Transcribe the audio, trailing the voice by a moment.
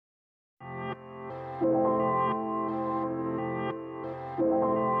Hey,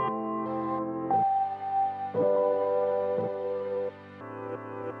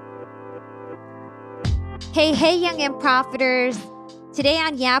 young and profiters. Today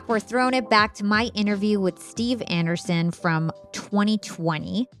on Yap, we're throwing it back to my interview with Steve Anderson from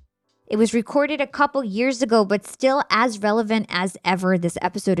 2020. It was recorded a couple years ago, but still as relevant as ever. This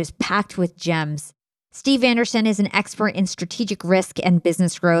episode is packed with gems. Steve Anderson is an expert in strategic risk and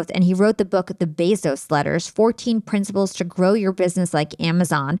business growth, and he wrote the book, The Bezos Letters, 14 Principles to Grow Your Business Like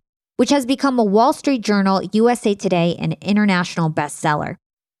Amazon, which has become a Wall Street Journal, USA Today, and international bestseller.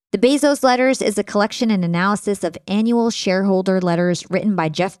 The Bezos Letters is a collection and analysis of annual shareholder letters written by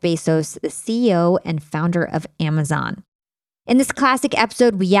Jeff Bezos, the CEO and founder of Amazon. In this classic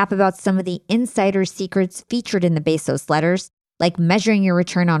episode, we yap about some of the insider secrets featured in the Bezos Letters, like measuring your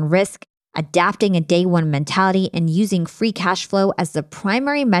return on risk, adapting a day one mentality, and using free cash flow as the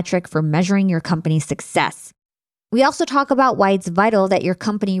primary metric for measuring your company's success. We also talk about why it's vital that your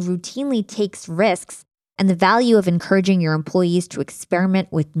company routinely takes risks and the value of encouraging your employees to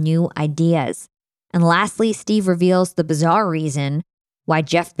experiment with new ideas. And lastly, Steve reveals the bizarre reason why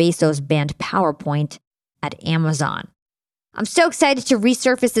Jeff Bezos banned PowerPoint at Amazon. I'm so excited to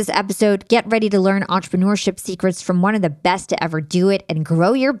resurface this episode. Get ready to learn entrepreneurship secrets from one of the best to ever do it and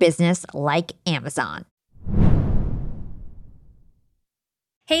grow your business like Amazon.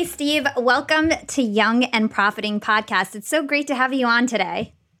 Hey, Steve, welcome to Young and Profiting Podcast. It's so great to have you on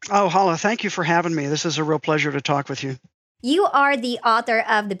today. Oh, Hala, thank you for having me. This is a real pleasure to talk with you. You are the author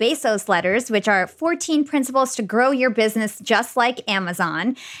of The Bezos Letters, which are 14 principles to grow your business just like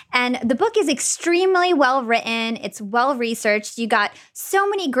Amazon. And the book is extremely well written. It's well researched. You got so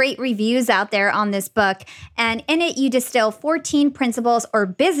many great reviews out there on this book. And in it, you distill 14 principles or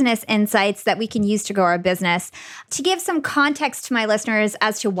business insights that we can use to grow our business. To give some context to my listeners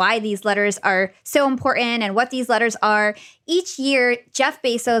as to why these letters are so important and what these letters are, each year, Jeff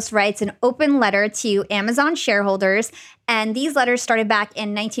Bezos writes an open letter to Amazon shareholders. And these letters started back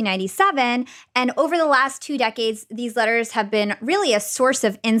in 1997. And over the last 2 decades, these letters have been really a source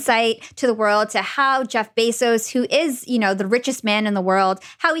of insight to the world to how Jeff Bezos, who is, the richest man in the world,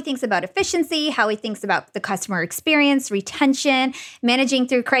 how he thinks about efficiency, how he thinks about the customer experience, retention, managing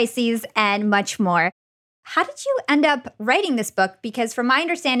through crises, and much more. How did you end up writing this book? Because from my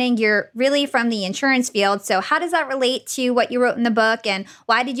understanding, you're really from the insurance field. So how does that relate to what you wrote in the book? And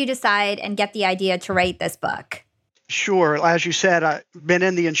why did you decide and get the idea to write this book? Sure. As you said, I've been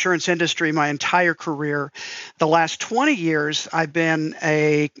in the insurance industry my entire career. The last 20 years, I've been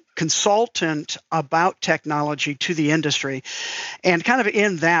a consultant about technology to the industry. And kind of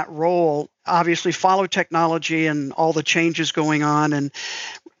in that role, obviously follow technology and all the changes going on, and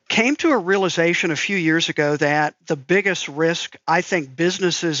came to a realization a few years ago that the biggest risk I think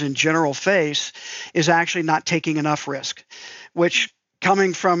businesses in general face is actually not taking enough risk, which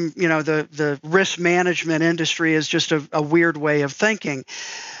coming from, the risk management industry is just a weird way of thinking.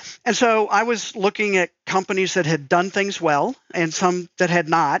 And so I was looking at companies that had done things well and some that had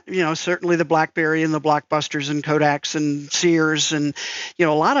not, certainly the BlackBerry and the Blockbusters and Kodaks and Sears and, a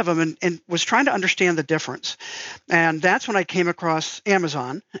lot of them, and was trying to understand the difference. And that's when I came across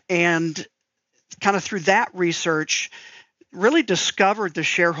Amazon, and kind of through that research, really discovered the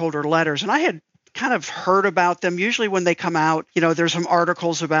shareholder letters. And I had kind of heard about them. Usually when they come out, there's some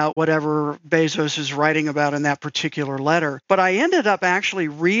articles about whatever Bezos is writing about in that particular letter. But I ended up actually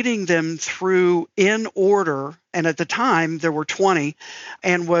reading them through in order. And at the time, there were 20,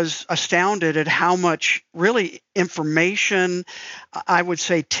 and was astounded at how much really information, I would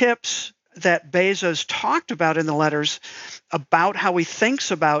say tips, that Bezos talked about in the letters about how he thinks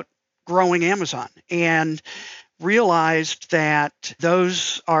about growing Amazon, and realized that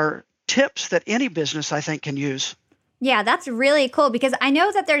those are tips that any business, I think, can use. Yeah, that's really cool, because I know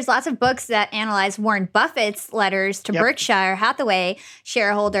that there's lots of books that analyze Warren Buffett's letters to Berkshire Hathaway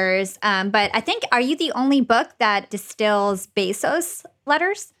shareholders. But I think, are you the only book that distills Bezos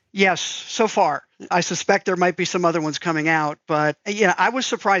letters? Yes, so far. I suspect there might be some other ones coming out, but I was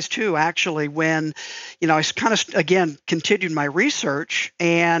surprised too, actually, when, I kind of, again, continued my research.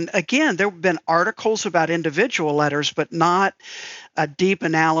 And again, there have been articles about individual letters, but not a deep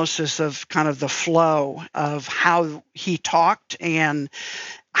analysis of kind of the flow of how he talked and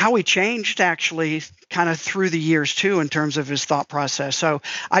how he changed actually kind of through the years too, in terms of his thought process. So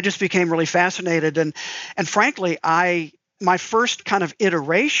I just became really fascinated. And frankly, my first kind of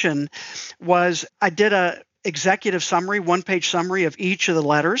iteration was I did a executive summary, one-page summary of each of the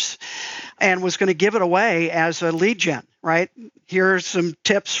letters, and was going to give it away as a lead gen, right? Here's some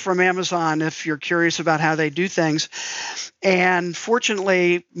tips from Amazon if you're curious about how they do things. And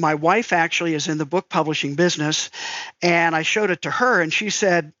fortunately, my wife actually is in the book publishing business, and I showed it to her, and she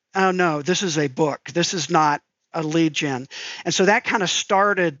said, "Oh no, this is a book. This is not a lead gen." And so that kind of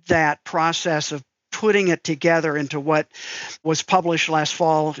started that process of putting it together into what was published last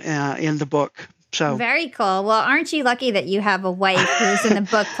fall in the book. So very cool. Well, aren't you lucky that you have a wife who's in the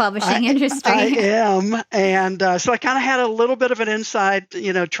book publishing industry? I am. And so I kind of had a little bit of an inside,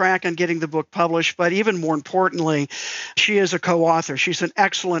 track on getting the book published. But even more importantly, she is a co-author. She's an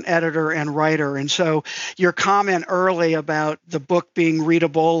excellent editor and writer. And so your comment early about the book being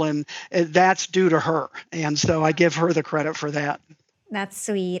readable, and that's due to her. And so I give her the credit for that. That's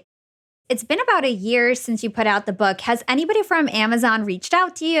sweet. It's been about a year since you put out the book. Has anybody from Amazon reached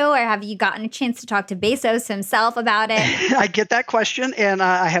out to you, or have you gotten a chance to talk to Bezos himself about it? I get that question, and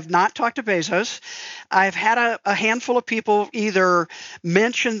I have not talked to Bezos. I've had a handful of people either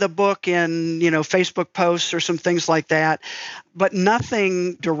mention the book in, Facebook posts or some things like that, but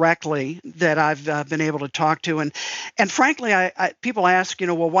nothing directly that I've been able to talk to. And frankly, people ask,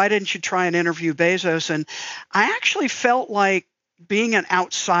 well, why didn't you try and interview Bezos? And I actually felt like being an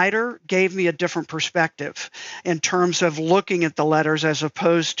outsider gave me a different perspective in terms of looking at the letters as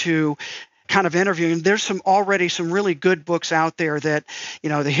opposed to kind of interviewing. There's already some really good books out there that,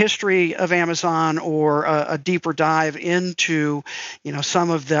 the history of Amazon or a deeper dive into, some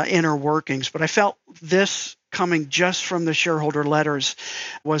of the inner workings. But I felt this coming just from the shareholder letters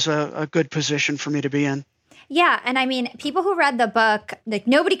was a good position for me to be in. Yeah. And I mean, people who read the book, like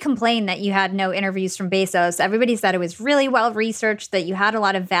nobody complained that you had no interviews from Bezos. Everybody said it was really well researched, that you had a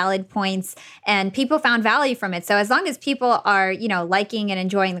lot of valid points, and people found value from it. So as long as people are, liking and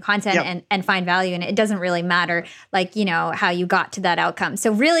enjoying the content and find value in it, it doesn't really matter, how you got to that outcome.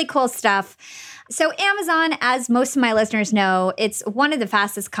 So really cool stuff. So Amazon, as most of my listeners know, it's one of the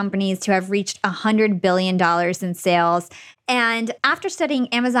fastest companies to have reached $100 billion in sales. And after studying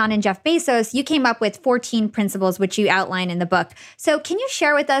Amazon and Jeff Bezos, you came up with 14 principles, which you outline in the book. So can you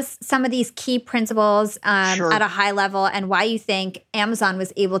share with us some of these key principles Sure. at a high level, and why you think Amazon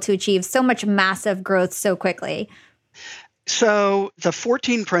was able to achieve so much massive growth so quickly? So the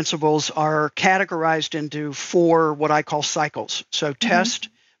 14 principles are categorized into 4 what I call cycles. So test,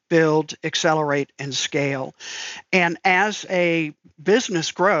 build, accelerate, and scale. And as a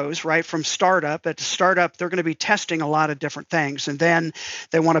business grows, right, from startup, at the startup, they're going to be testing a lot of different things. And then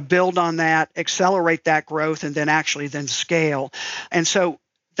they want to build on that, accelerate that growth, and then actually then scale. And so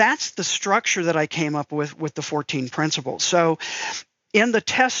that's the structure that I came up with the 14 principles. So in the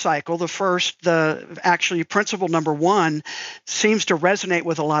test cycle, actually principle number 1 seems to resonate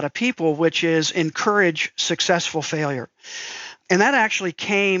with a lot of people, which is encourage successful failure. And that actually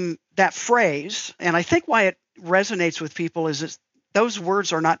that phrase, and I think why it resonates with people is those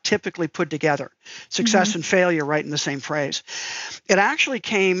words are not typically put together, success and failure right in the same phrase. It actually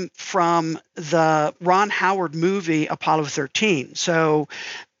came from the Ron Howard movie Apollo 13. So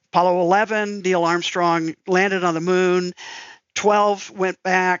Apollo 11, Neil Armstrong landed on the moon, 12 went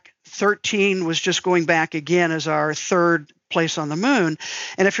back, 13 was just going back again as our third place on the moon.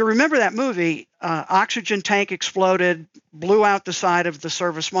 And if you remember that movie, oxygen tank exploded, blew out the side of the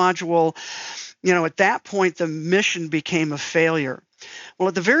service module. At that point, the mission became a failure. Well,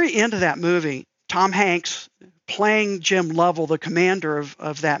 at the very end of that movie, Tom Hanks, playing Jim Lovell, the commander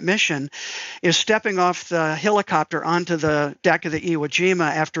of that mission, is stepping off the helicopter onto the deck of the Iwo Jima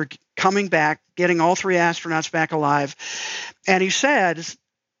after coming back, getting all 3 astronauts back alive. And he said,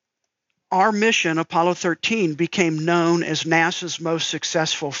 our mission, Apollo 13, became known as NASA's most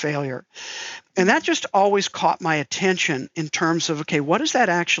successful failure. And that just always caught my attention in terms of, okay, what does that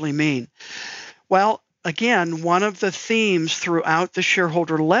actually mean? Well, again, one of the themes throughout the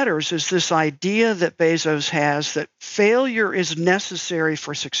shareholder letters is this idea that Bezos has that failure is necessary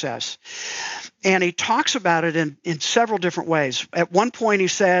for success. And he talks about it in several different ways. At one point, he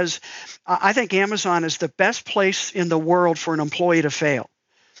says, I think Amazon is the best place in the world for an employee to fail,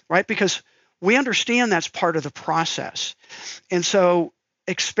 right? Because we understand that's part of the process. And so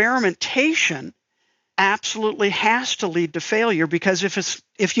experimentation absolutely has to lead to failure, because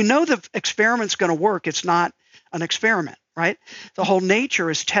if you know the experiment's going to work, it's not an experiment, right? The whole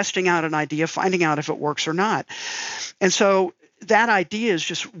nature is testing out an idea, finding out if it works or not. And so that idea is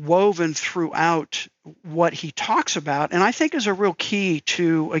just woven throughout what he talks about, and I think is a real key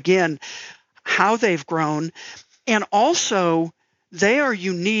to, again, how they've grown. And also, they are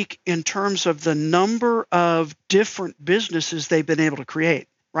unique in terms of the number of different businesses they've been able to create.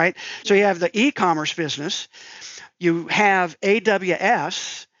 right? So you have the e-commerce business, you have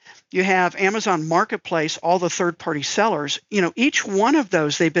AWS, you have Amazon Marketplace, all the third-party sellers. Each one of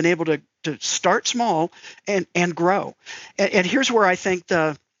those, they've been able to start small and grow. And here's where I think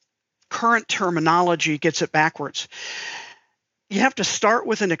the current terminology gets it backwards. You have to start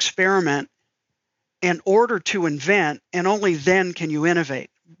with an experiment in order to invent, and only then can you innovate.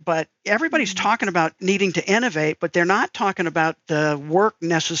 But everybody's talking about needing to innovate, but they're not talking about the work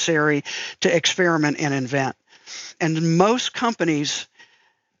necessary to experiment and invent. And most companies,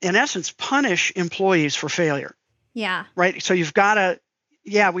 in essence, punish employees for failure. Yeah. Right? So you've got to,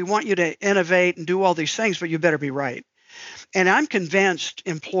 we want you to innovate and do all these things, but you better be right. And I'm convinced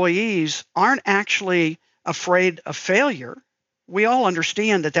employees aren't actually afraid of failure. We all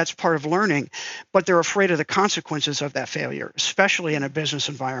understand that that's part of learning, but they're afraid of the consequences of that failure, especially in a business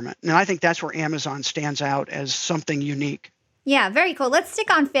environment. And I think that's where Amazon stands out as something unique. Yeah, very cool. Let's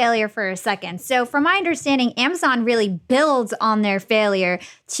stick on failure for a second. So from my understanding, Amazon really builds on their failure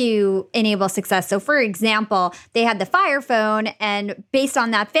to enable success. So for example, they had the Fire Phone, and based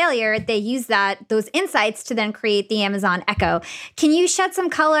on that failure, they used those insights to then create the Amazon Echo. Can you shed some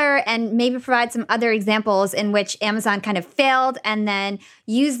color and maybe provide some other examples in which Amazon kind of failed and then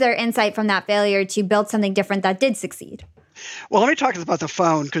used their insight from that failure to build something different that did succeed? Well, let me talk about the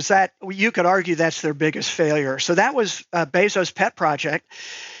phone, because you could argue that's their biggest failure. So that was Bezos' pet project,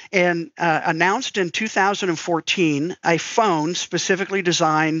 and announced in 2014 a phone specifically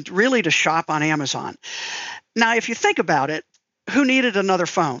designed really to shop on Amazon. Now, if you think about it, who needed another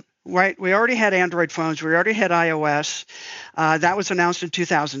phone? Right? We already had Android phones. We already had iOS. That was announced in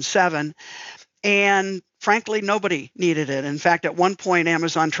 2007. And frankly, nobody needed it. In fact, at one point,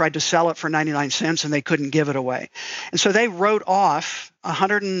 Amazon tried to sell it for 99 cents and they couldn't give it away. And so they wrote off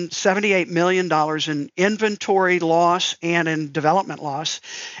 $178 million in inventory loss and in development loss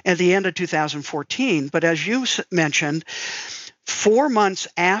at the end of 2014. But as you mentioned, 4 months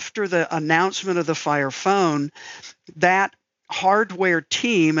after the announcement of the Fire Phone, that hardware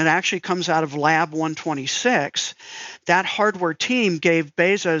team, it actually comes out of Lab 126, that hardware team gave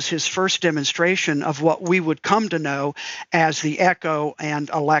Bezos his first demonstration of what we would come to know as the Echo and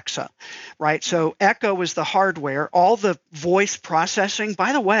Alexa, right? So Echo is the hardware, all the voice processing.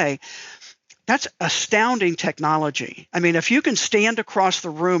 By the way, that's astounding technology. I mean, if you can stand across the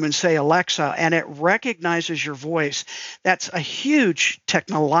room and say Alexa and it recognizes your voice, that's a huge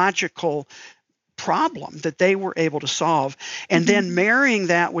technological problem that they were able to solve. And then marrying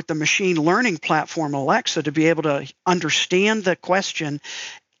that with the machine learning platform Alexa to be able to understand the question,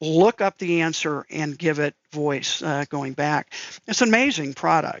 look up the answer, and give it voice going back. It's an amazing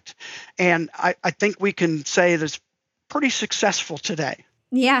product. And I think we can say that it's pretty successful today.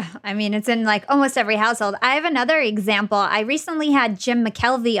 Yeah, I mean, it's in like almost every household. I have another example. I recently had Jim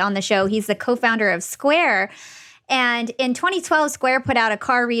McKelvey on the show. He's the co-founder of Square. And in 2012, Square put out a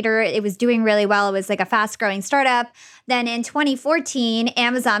card reader. It was doing really well. It was like a fast-growing startup. Then in 2014,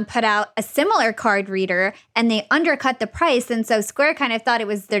 Amazon put out a similar card reader, and they undercut the price. And so Square kind of thought it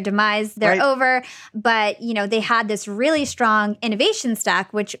was their demise. They're over. But, they had this really strong innovation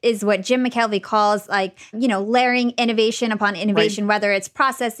stack, which is what Jim McKelvey calls layering innovation upon innovation, whether it's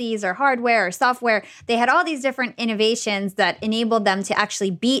processes or hardware or software. They had all these different innovations that enabled them to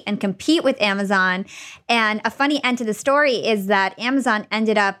actually beat and compete with Amazon. And a funny end to the story is that Amazon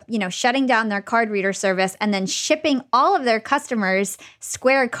ended up, shutting down their card reader service and then shipping all of their customers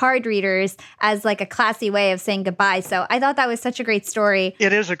Square card readers as like a classy way of saying goodbye. So I thought that was such a great story.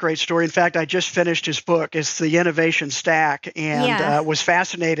 It is a great story. In fact, I just finished his book. It's The Innovation Stack, and was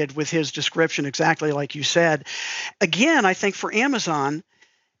fascinated with his description, exactly like you said. Again, I think for Amazon,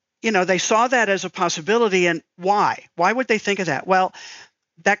 they saw that as a possibility. And why? Why would they think of that? Well,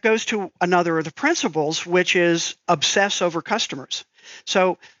 that goes to another of the principles, which is obsess over customers.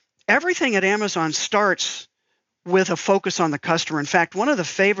 So everything at Amazon starts with a focus on the customer. In fact, one of the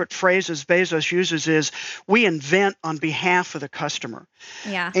favorite phrases Bezos uses is, we invent on behalf of the customer.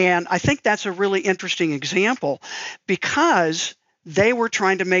 Yeah. And I think that's a really interesting example, because they were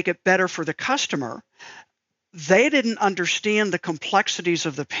trying to make it better for the customer. They didn't understand the complexities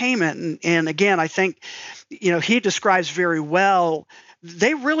of the payment. And again, I think, he describes very well,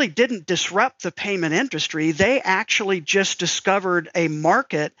 they really didn't disrupt the payment industry. They actually just discovered a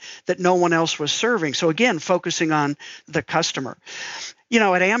market that no one else was serving. So again, focusing on the customer.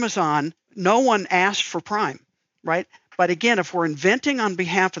 At Amazon, no one asked for Prime, right? But again, if we're inventing on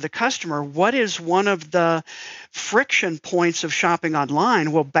behalf of the customer, what is one of the friction points of shopping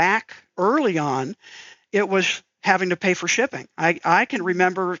online? Well, back early on, it was having to pay for shipping. I can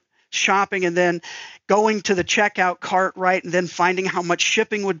remember shopping and then going to the checkout cart, right, and then finding how much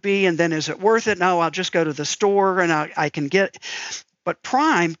shipping would be, and then is it worth it? No, I'll just go to the store and I can get. But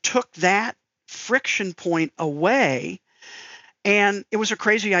Prime took that friction point away, and it was a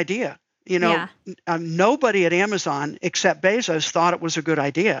crazy idea. Nobody at Amazon except Bezos thought it was a good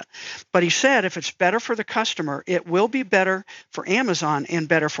idea. But he said if it's better for the customer, it will be better for Amazon and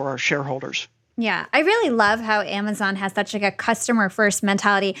better for our shareholders. Yeah, I really love how Amazon has such like a customer first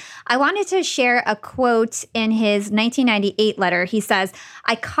mentality. I wanted to share a quote in his 1998 letter. He says,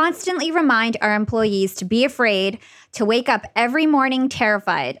 "I constantly remind our employees to be afraid, to wake up every morning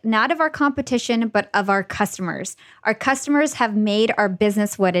terrified, not of our competition, but of our customers. Our customers have made our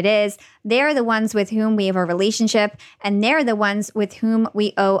business what it is. They're the ones with whom we have a relationship, and they're the ones with whom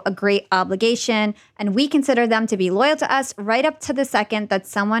we owe a great obligation. And we consider them to be loyal to us right up to the second that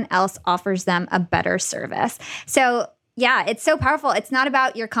someone else offers them a better service." So yeah, it's so powerful. It's not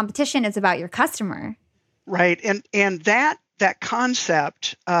about your competition, it's about your customer. Right. And that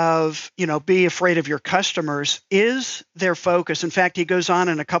concept of, be afraid of your customers is their focus. In fact, he goes on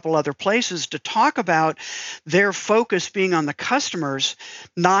in a couple other places to talk about their focus being on the customers,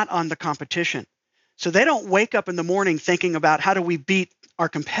 not on the competition. So they don't wake up in the morning thinking about how do we beat our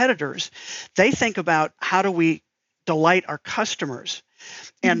competitors. They think about how do we delight our customers.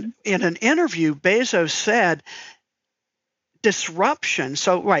 And in an interview, Bezos said disruption.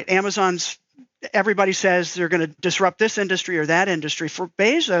 So, right, everybody says they're going to disrupt this industry or that industry. For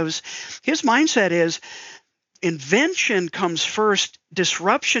Bezos, his mindset is invention comes first.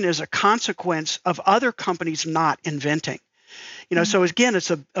 Disruption is a consequence of other companies not inventing. So again,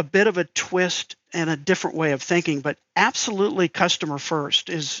 it's a bit of a twist and a different way of thinking, but absolutely customer first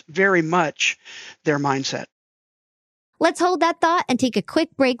is very much their mindset. Let's hold that thought and take a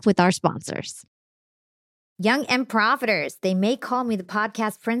quick break with our sponsors. Young and Profiters, they may call me the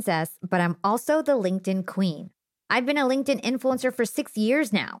podcast princess, but I'm also the LinkedIn queen. I've been a LinkedIn influencer for 6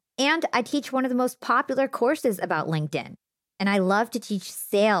 years now, and I teach one of the most popular courses about LinkedIn. And I love to teach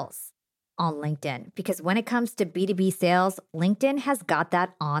sales on LinkedIn because when it comes to B2B sales, LinkedIn has got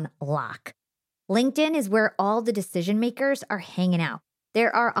that on lock. LinkedIn is where all the decision makers are hanging out.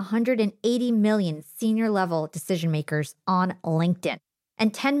 There are 180 million senior level decision makers on LinkedIn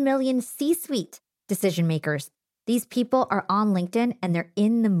and 10 million C-suite decision makers. These people are on LinkedIn and they're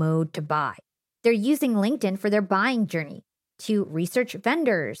in the mode to buy. They're using LinkedIn for their buying journey, to research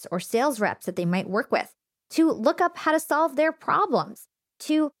vendors or sales reps that they might work with, to look up how to solve their problems,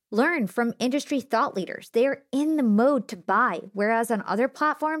 to learn from industry thought leaders. They are in the mode to buy, whereas on other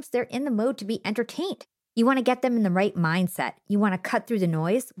platforms, they're in the mode to be entertained. You want to get them in the right mindset. You want to cut through the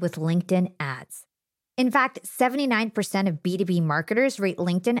noise with LinkedIn ads. In fact, 79% of B2B marketers rate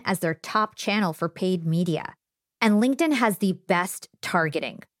LinkedIn as their top channel for paid media. And LinkedIn has the best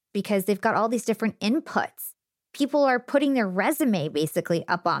targeting because they've got all these different inputs. People are putting their resume basically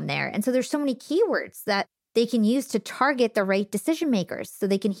up on there. And so there's so many keywords that they can use to target the right decision makers so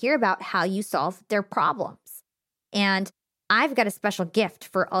they can hear about how you solve their problems. And I've got a special gift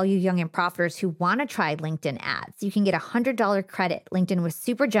for all you young and profiters who want to try LinkedIn ads. You can get a $100 credit. LinkedIn was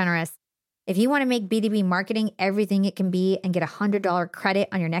super generous. If you want to make B2B marketing everything it can be and get a $100 credit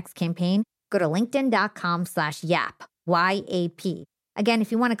on your next campaign, go to linkedin.com/YAP, YAP. Again,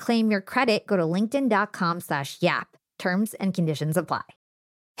 if you want to claim your credit, go to linkedin.com/YAP. Terms and conditions apply.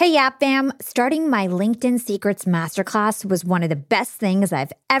 Hey, Yap fam, starting my LinkedIn Secrets Masterclass was one of the best things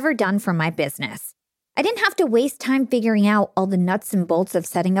I've ever done for my business. I didn't have to waste time figuring out all the nuts and bolts of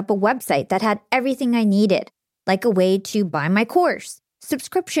setting up a website that had everything I needed, like a way to buy my course,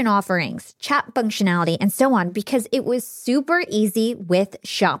 subscription offerings, chat functionality, and so on, because it was super easy with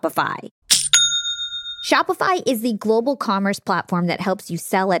Shopify. Shopify is the global commerce platform that helps you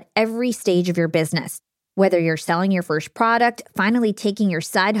sell at every stage of your business. Whether you're selling your first product, finally taking your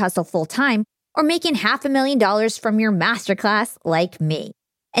side hustle full-time, or making $500,000 from your masterclass like me.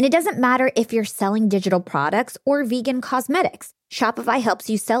 And it doesn't matter if you're selling digital products or vegan cosmetics. Shopify helps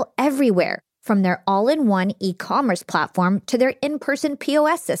you sell everywhere, from their all-in-one e-commerce platform to their in-person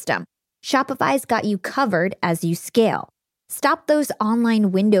POS system. Shopify's got you covered as you scale. Stop those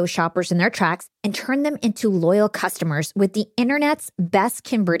online window shoppers in their tracks and turn them into loyal customers with the internet's best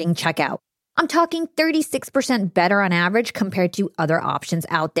converting checkout. I'm talking 36% better on average compared to other options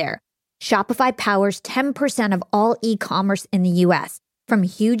out there. Shopify powers 10% of all e-commerce in the US, from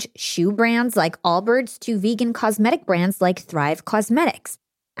huge shoe brands like Allbirds to vegan cosmetic brands like Thrive Cosmetics.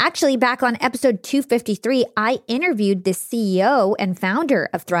 Actually, back on episode 253, I interviewed the CEO and founder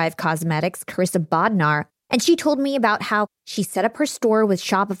of Thrive Cosmetics, Carissa Bodnar, and she told me about how she set up her store with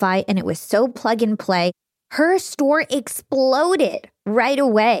Shopify and it was so plug and play. Her store exploded right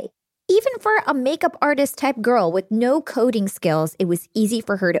away. Even for a makeup artist type girl with no coding skills, it was easy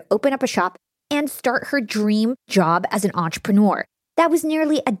for her to open up a shop and start her dream job as an entrepreneur. That was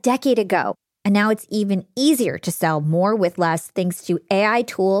nearly a decade ago. And now it's even easier to sell more with less thanks to AI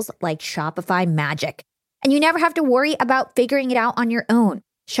tools like Shopify Magic. And you never have to worry about figuring it out on your own.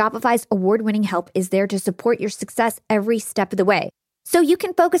 Shopify's award-winning help is there to support your success every step of the way, so you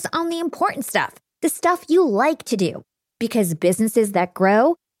can focus on the important stuff, the stuff you like to do. Because businesses that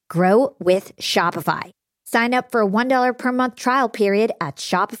grow with Shopify. Sign up for a $1 per month trial period at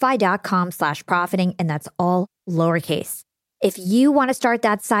shopify.com/profiting, and that's all lowercase. If you want to start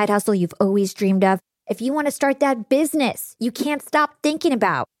that side hustle you've always dreamed of, if you want to start that business you can't stop thinking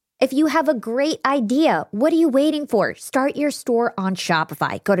about, if you have a great idea, what are you waiting for? Start your store on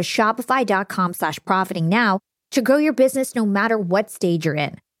Shopify. Go to shopify.com/profiting now to grow your business no matter what stage you're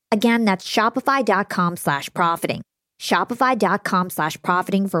in. Again, that's shopify.com/profiting.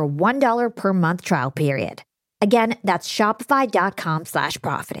 Shopify.com/profiting for a $1 per month trial period. Again, that's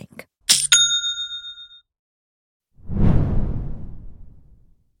shopify.com/profiting.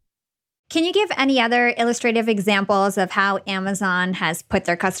 Can you give any other illustrative examples of how Amazon has put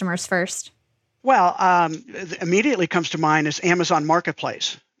their customers first? Well, immediately comes to mind is Amazon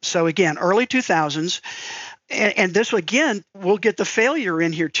Marketplace. So again, early 2000s, and this again, we'll get the failure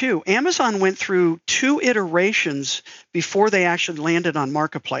in here too. Amazon went through 2 iterations before they actually landed on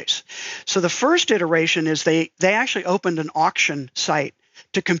Marketplace. So the first iteration is they actually opened an auction site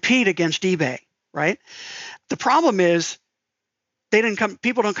to compete against eBay, right? The problem is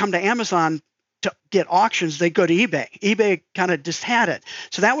people don't come to Amazon to get auctions, they go to eBay. eBay kind of just had it.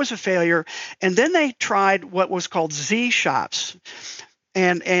 So that was a failure. And then they tried what was called Z Shops.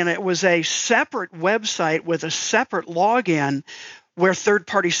 And it was a separate website with a separate login where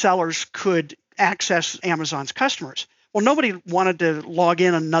third-party sellers could access Amazon's customers. Well, nobody wanted to log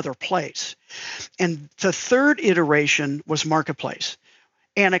in another place. And the third iteration was Marketplace.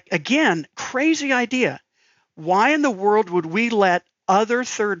 And again, crazy idea. Why in the world would we let other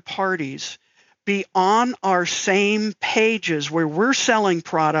third parties be on our same pages where we're selling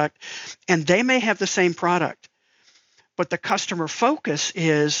product and they may have the same product? But the customer focus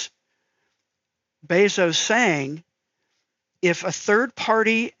is Bezos saying, if a third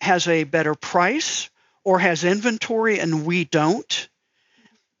party has a better price or has inventory and we don't,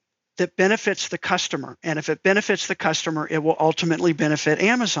 that benefits the customer. And if it benefits the customer, it will ultimately benefit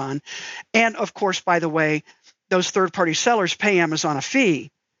Amazon. And of course, by the way, those third-party sellers pay Amazon a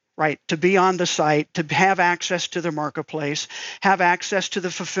fee, right, to be on the site, to have access to the marketplace, have access to the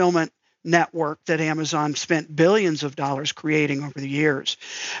fulfillment network that Amazon spent billions of dollars creating over the years.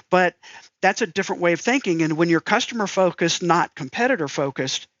 But that's a different way of thinking. And when you're customer-focused, not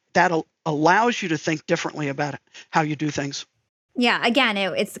competitor-focused, that allows you to think differently about it, how you do things. Yeah, again,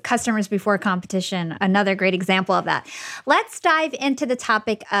 it's customers before competition. Another great example of that. Let's dive into the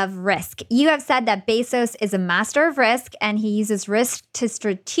topic of risk. You have said that Bezos is a master of risk and he uses risk to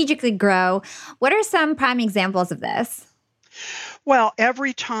strategically grow. What are some prime examples of this? Well,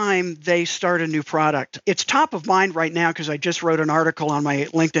 every time they start a new product, it's top of mind right now because I just wrote an article on my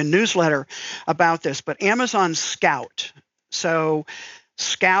LinkedIn newsletter about this, but Amazon Scout. So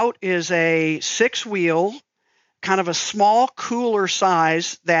Scout is a 6-wheel, kind of a small, cooler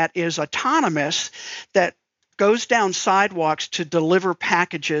size that is autonomous, that goes down sidewalks to deliver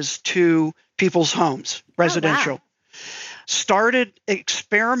packages to people's homes, residential. Oh, wow. Started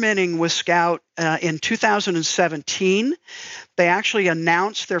experimenting with Scout in 2017. They actually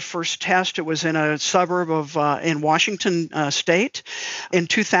announced their first test. It was in a suburb of in Washington State in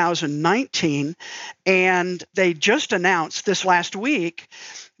 2019. And they just announced this last week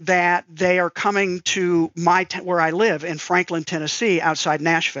that they are coming to where I live in Franklin, Tennessee, outside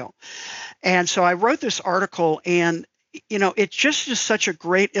Nashville. And so I wrote this article, and it just is such a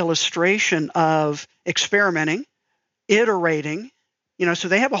great illustration of experimenting, iterating. So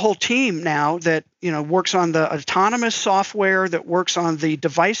they have a whole team now that works on the autonomous software, that works on the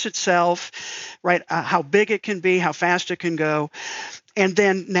device itself, right? How big it can be, how fast it can go, and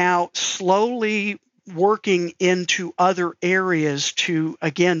then now slowly working into other areas to,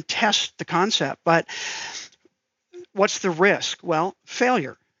 again, test the concept. But what's the risk? Well,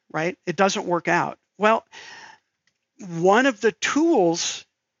 failure, right? It doesn't work out. Well, one of the tools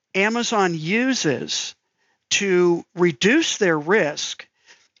Amazon uses to reduce their risk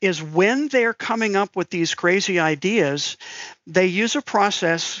is when they're coming up with these crazy ideas, they use a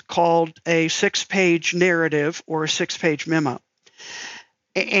process called a 6-page narrative or a 6-page memo.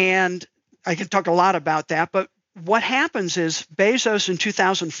 And I can talk a lot about that, but what happens is Bezos in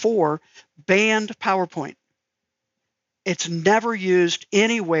 2004 banned PowerPoint. It's never used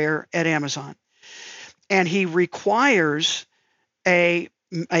anywhere at Amazon. And he requires a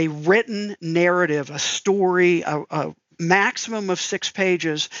written narrative, a story, a maximum of 6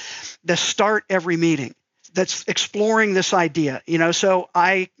 pages to start every meeting that's exploring this idea. So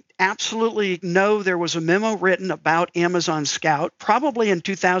I absolutely know there was a memo written about Amazon Scout, probably in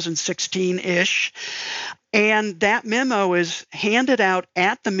 2016-ish. And that memo is handed out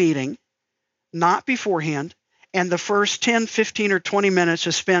at the meeting, not beforehand. And the first 10, 15, or 20 minutes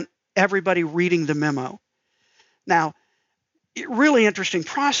is spent everybody reading the memo. Now, really interesting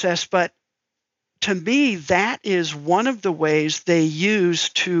process, but to me, that is one of the ways they use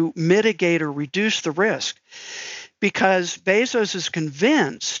to mitigate or reduce the risk, because Bezos is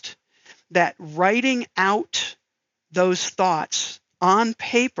convinced that writing out those thoughts on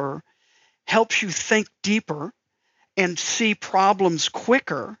paper helps you think deeper and see problems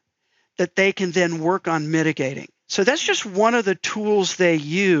quicker that they can then work on mitigating. So that's just one of the tools they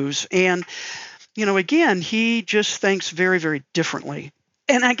use. And, again, he just thinks very, very differently.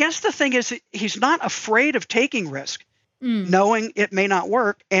 And I guess the thing is, he's not afraid of taking risk, knowing it may not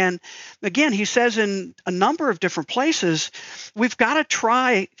work. And again, he says in a number of different places, we've got to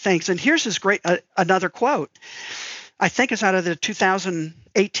try things. And here's his great, another quote. I think it's out of the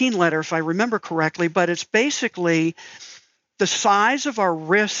 2018 letter, if I remember correctly, but it's basically the size of our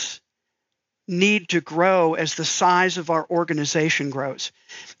risks need to grow as the size of our organization grows.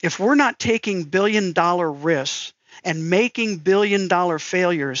 If we're not taking billion-dollar risks and making billion-dollar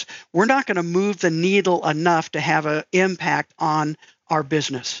failures, we're not going to move the needle enough to have an impact on our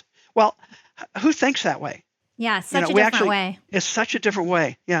business. Well, who thinks that way? Yeah, such a different way. It's such a different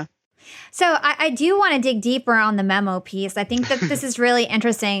way, yeah. So I do want to dig deeper on the memo piece. I think that this is really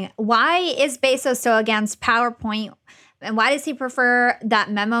interesting. Why is Bezos so against PowerPoint? And why does he prefer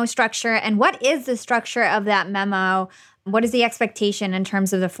that memo structure? And what is the structure of that memo? What is the expectation in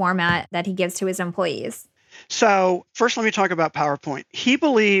terms of the format that he gives to his employees? So first, let me talk about PowerPoint. He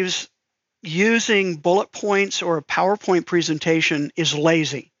believes using bullet points or a PowerPoint presentation is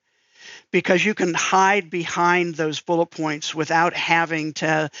lazy, because you can hide behind those bullet points without having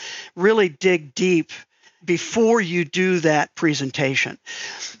to really dig deep before you do that presentation.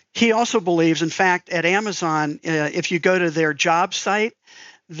 He also believes, in fact, at Amazon, if you go to their job site,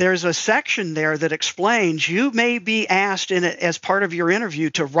 there's a section there that explains you may be asked in it as part of your interview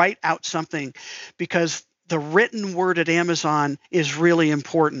to write out something, because the written word at Amazon is really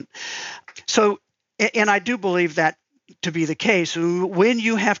important. So, and I do believe that to be the case. When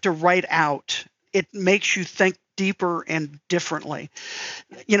you have to write out, it makes you think deeper and differently.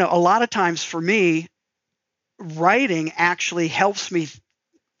 A lot of times for me, writing actually helps me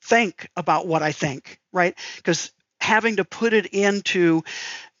think about what I think, right? Because having to put it into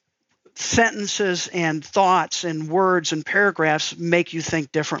sentences and thoughts and words and paragraphs make you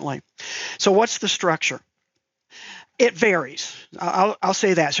think differently. So what's the structure? It varies. I'll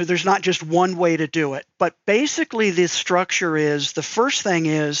say that. So there's not just one way to do it. But basically the structure is, the first thing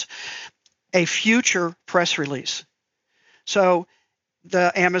is a future press release. So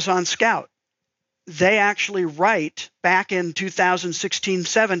the Amazon Scout, they actually write back in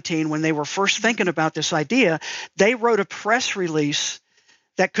 2016-17, when they were first thinking about this idea, they wrote a press release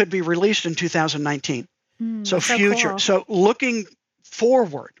that could be released in 2019. So future. Cool. So looking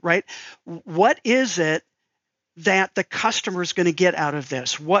forward, right? What is it that the customer is going to get out of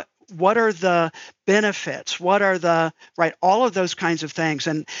this? What are the benefits? What are the, right, all of those kinds of things.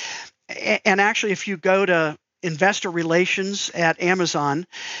 And actually, if you go to investor relations at Amazon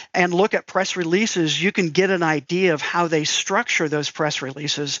and look at press releases, you can get an idea of how they structure those press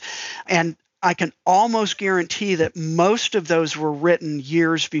releases. And I can almost guarantee that most of those were written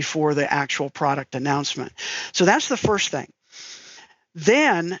years before the actual product announcement. So that's the first thing.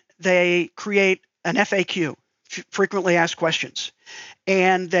 Then they create an FAQ, frequently asked questions.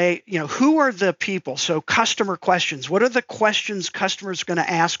 And they, who are the people? So customer questions. What are the questions customers are going to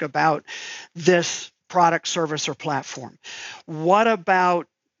ask about this product, service, or platform? What about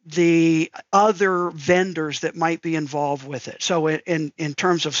the other vendors that might be involved with it? So in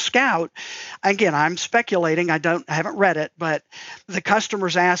terms of Scout, again, I'm speculating. I haven't read it, but the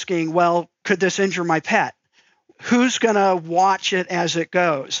customer's asking, well, could this injure my pet? Who's going to watch it as it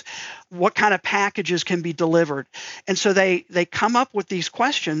goes? What kind of packages can be delivered? And so they come up with these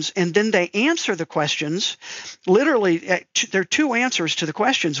questions, and then they answer the questions. Literally, there are two answers to the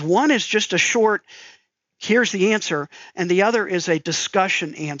questions. One is just a short, here's the answer, and the other is a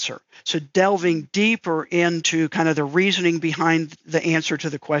discussion answer. So delving deeper into kind of the reasoning behind the answer to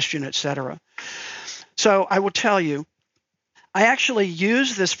the question, et cetera. So I will tell you, I actually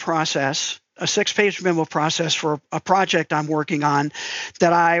use this process a 6-page memo process for a project I'm working on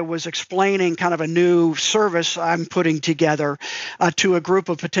that I was explaining kind of a new service I'm putting together to a group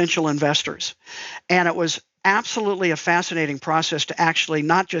of potential investors. And it was absolutely a fascinating process to actually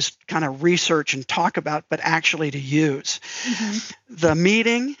not just kind of research and talk about, but actually to use. The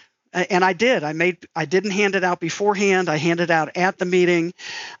meeting, and I didn't hand it out beforehand. I handed it out at the meeting,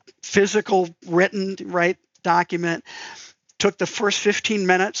 physical, written, right, document. Took the first 15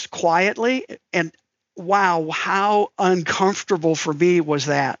 minutes quietly, and wow, how uncomfortable for me was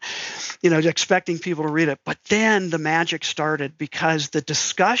that, expecting people to read it. But then the magic started, because the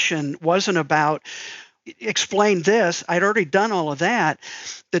discussion wasn't about explain this. I'd already done all of that.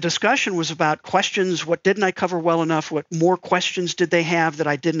 The discussion was about questions. What didn't I cover well enough? What more questions did they have that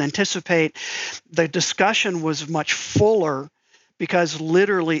I didn't anticipate? The discussion was much fuller because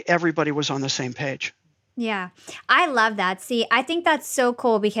literally everybody was on the same page. Yeah, I love that. See, I think that's so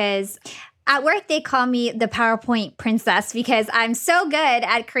cool because at work, they call me the PowerPoint princess because I'm so good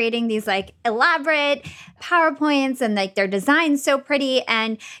at creating these like elaborate PowerPoints, and like their design's so pretty.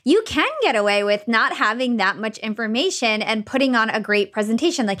 And you can get away with not having that much information and putting on a great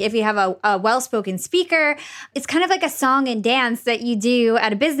presentation. Like if you have a well-spoken speaker, it's kind of like a song and dance that you do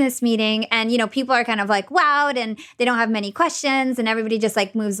at a business meeting. And, people are kind of like wowed and they don't have many questions and everybody just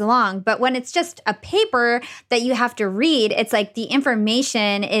like moves along. But when it's just a paper that you have to read, it's like the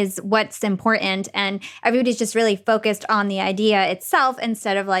information is what's important, and everybody's just really focused on the idea itself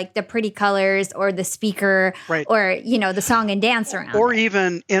instead of like the pretty colors or the speaker, right, or the song and dance around or it.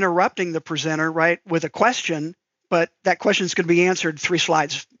 Even interrupting the presenter, right, with a question, but that question is going to be answered 3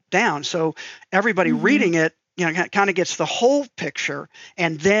 slides down, so everybody reading it kind of gets the whole picture,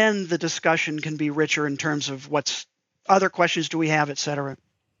 and then the discussion can be richer in terms of what's other questions do we have, et cetera.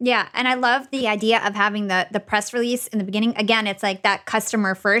 Yeah. And I love the idea of having the press release in the beginning. Again, it's like that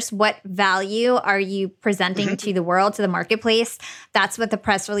customer first. What value are you presenting to the world, to the marketplace? That's what the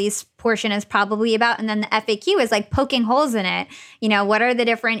press release portion is probably about. And then the FAQ is like poking holes in it. What are the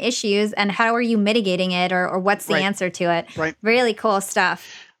different issues and how are you mitigating it, or what's the answer to it? Right. Really cool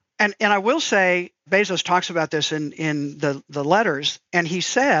stuff. And I will say, Bezos talks about this in the letters, and he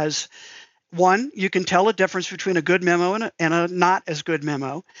says, one, you can tell a difference between a good memo and a not as good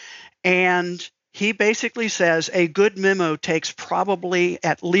memo. And he basically says a good memo takes probably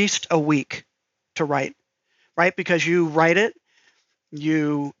at least a week to write, right? Because you write it,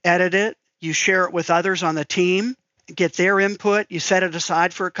 you edit it, you share it with others on the team, get their input, you set it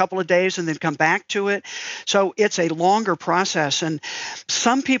aside for a couple of days and then come back to it. So it's a longer process. And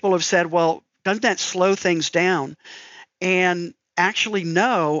some people have said, well, doesn't that slow things down? And actually,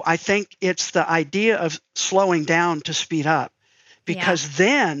 no, I think it's the idea of slowing down to speed up, because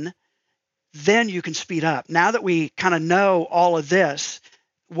then you can speed up. Now that we kind of know all of this,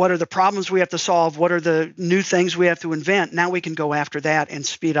 what are the problems we have to solve? What are the new things we have to invent? Now we can go after that and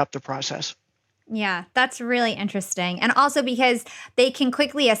speed up the process. Yeah, that's really interesting. And also because they can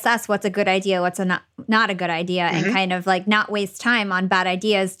quickly assess what's a good idea, what's not a good idea, and kind of like not waste time on bad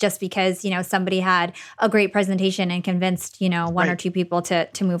ideas just because, somebody had a great presentation and convinced, one or two people to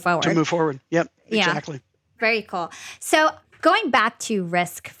move forward. To move forward. Yep, exactly. Yeah. Very cool. So going back to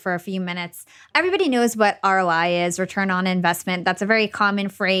risk for a few minutes, everybody knows what ROI is, return on investment. That's a very common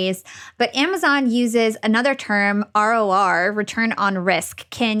phrase. But Amazon uses another term, ROR, return on risk.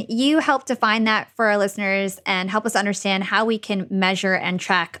 Can you help define that for our listeners and help us understand how we can measure and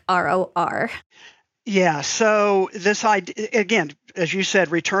track ROR? Yeah, so this idea, again, as you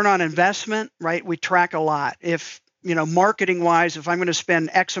said, return on investment, right? We track a lot. If marketing wise, if I'm going to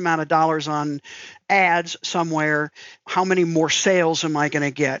spend X amount of dollars on ads somewhere, how many more sales am I going to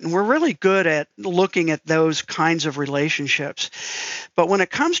get? And we're really good at looking at those kinds of relationships. But when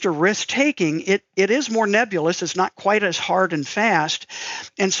it comes to risk taking, it is more nebulous. It's not quite as hard and fast.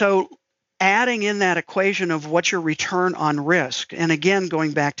 And so adding in that equation of what's your return on risk. And again,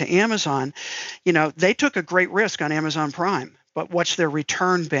 going back to Amazon, they took a great risk on Amazon Prime. But what's their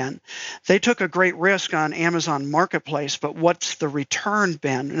return been? They took a great risk on Amazon Marketplace, but what's the return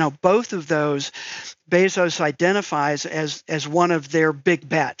been? Both of those Bezos identifies as one of their big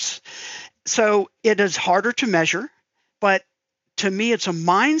bets. So it is harder to measure, but to me, it's a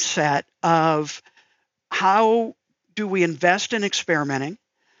mindset of how do we invest in experimenting?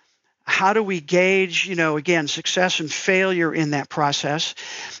 How do we gauge, again, success and failure in that process?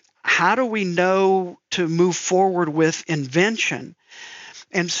 How do we know to move forward with invention?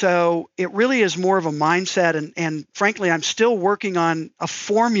 And so it really is more of a mindset. And frankly, I'm still working on a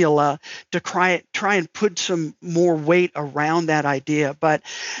formula to try and put some more weight around that idea. But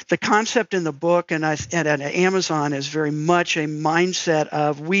the concept in the book and at Amazon is very much a mindset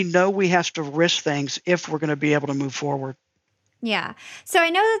of we know we have to risk things if we're going to be able to move forward. Yeah. So I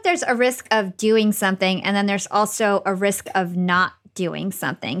know that there's a risk of doing something, and then there's also a risk of not doing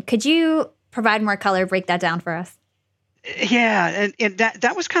something. Could you provide more color, break that down for us? Yeah, and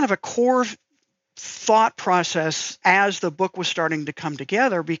that was kind of a core thought process as the book was starting to come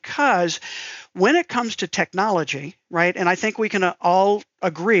together, because when it comes to technology, right, and I think we can all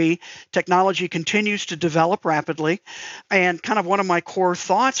agree technology continues to develop rapidly, and kind of one of my core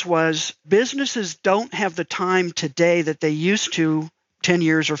thoughts was businesses don't have the time today that they used to 10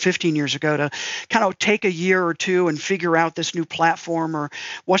 years or 15 years ago to kind of take a year or two and figure out this new platform or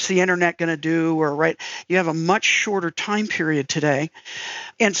what's the internet going to do, or right, you have a much shorter time period today.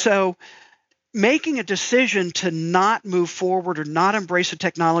 And so making a decision to not move forward or not embrace a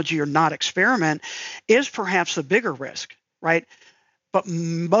technology or not experiment is perhaps the bigger risk, right? But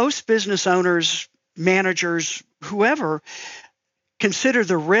most business owners, managers, whoever, consider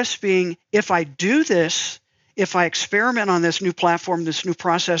the risk being, if I do this, if I experiment on this new platform, this new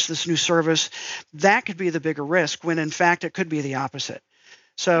process, this new service, that could be the bigger risk, when in fact it could be the opposite.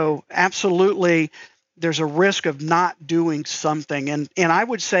 So absolutely, there's a risk of not doing something. And I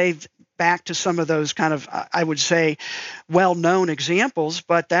would say back to some of those kind of, I would say, well-known examples,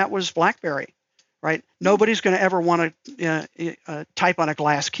 but that was BlackBerry, right? Nobody's going to ever want to type on a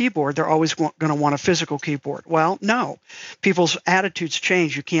glass keyboard. They're always going to want a physical keyboard. Well, no. People's attitudes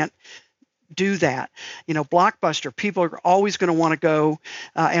change. You can't do that. Blockbuster, people are always going to want to go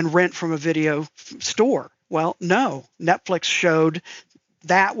and rent from a video store. Well, no. Netflix showed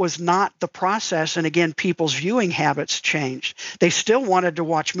that was not the process. And again, people's viewing habits changed. They still wanted to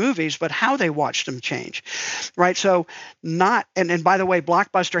watch movies, but how they watched them changed, right? So and by the way,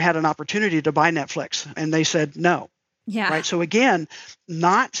 Blockbuster had an opportunity to buy Netflix and they said no. Yeah. Right. So again,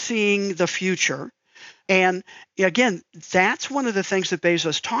 not seeing the future. And again, that's one of the things that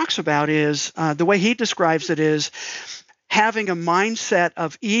Bezos talks about is the way he describes it is having a mindset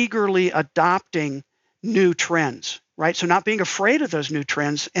of eagerly adopting new trends, right? So not being afraid of those new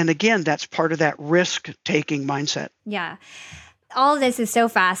trends. And again, that's part of that risk-taking mindset. Yeah. All of this is so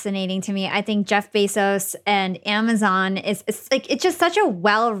fascinating to me. I think Jeff Bezos and Amazon it's just such a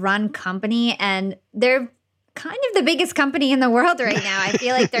well-run company, and they're kind of the biggest company in the world right now. I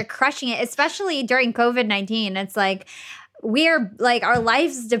feel like they're crushing it, especially during COVID-19. It's like our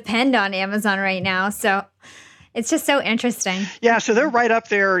lives depend on Amazon right now. So it's just so interesting. Yeah, so they're right up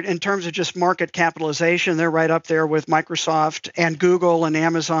there in terms of just market capitalization. They're right up there with Microsoft and Google and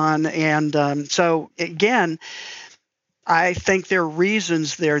Amazon. And so again, I think there are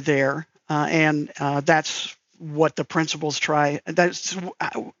reasons they're there. And that's what the principles try. That's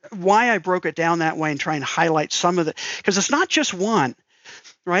why I broke it down that way and try and highlight some of it, because it's not just one,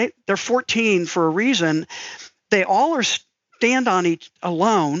 right? They're 14 for a reason. They all stand on each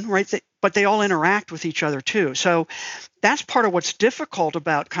alone, right? But they all interact with each other too. So that's part of what's difficult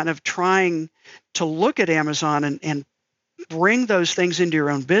about kind of trying to look at Amazon and bring those things into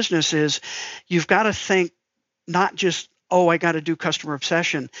your own business is you've got to think not just, oh, I got to do customer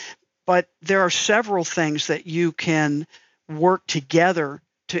obsession, but there are several things that you can work together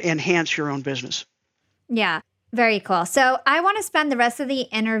to enhance your own business. Yeah, very cool. So I want to spend the rest of the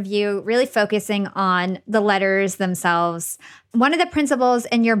interview really focusing on the letters themselves. One of the principles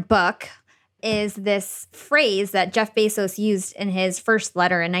in your book is this phrase that Jeff Bezos used in his first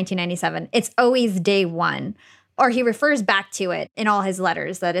letter in 1997. It's always day one. Or he refers back to it in all his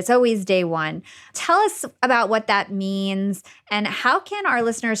letters, that it's always day one. Tell us about what that means and how can our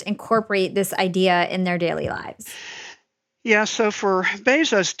listeners incorporate this idea in their daily lives? Yeah, so for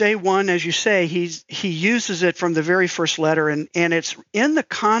Bezos, day one, as you say, he uses it from the very first letter, and it's in the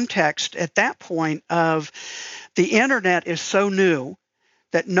context at that point of the internet is so new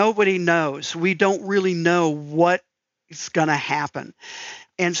that nobody knows. We don't really know what is going to happen.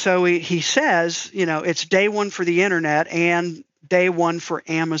 And so he says, it's day one for the internet and day one for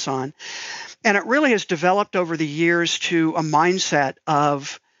Amazon. And it really has developed over the years to a mindset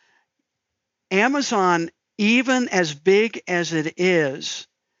of Amazon, even as big as it is,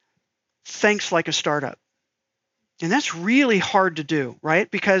 thinks like a startup. And that's really hard to do,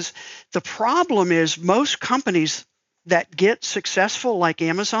 right? Because the problem is most companies that get successful like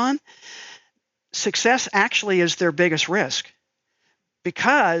Amazon, success actually is their biggest risk.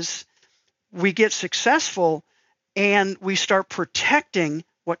 Because we get successful and we start protecting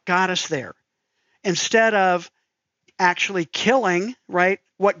what got us there instead of actually killing, right,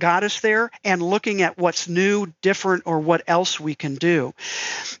 what got us there and looking at what's new, different, or what else we can do.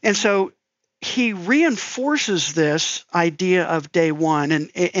 And so he reinforces this idea of day one,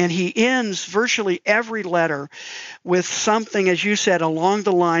 and he ends virtually every letter with something, as you said, along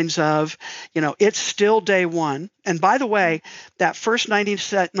the lines of, it's still day one. And by the way, that first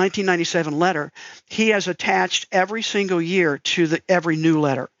 1997 letter, he has attached every single year to every new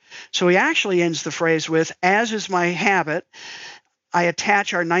letter. So he actually ends the phrase with, as is my habit, I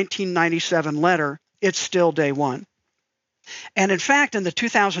attach our 1997 letter, it's still day one. And in fact, in the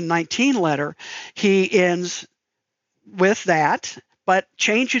 2019 letter, he ends with that, but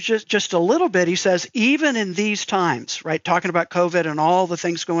changes just a little bit. He says, even in these times, right, talking about COVID and all the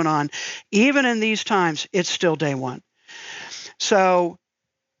things going on, even in these times, it's still day one. So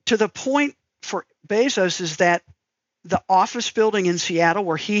to the point for Bezos is that the office building in Seattle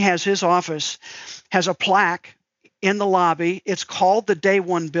where he has his office has a plaque in the lobby. It's called the Day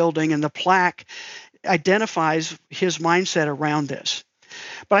One Building, and the plaque identifies his mindset around this.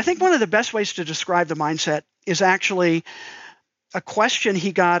 But I think one of the best ways to describe the mindset is actually a question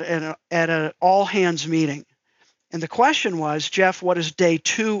he got at an all-hands meeting. And the question was, Jeff, what does day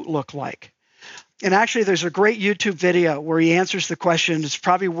two look like? And actually, there's a great YouTube video where he answers the question. It's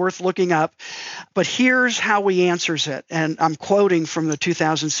probably worth looking up. But here's how he answers it. And I'm quoting from the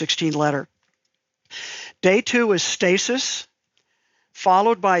 2016 letter. Day two is stasis,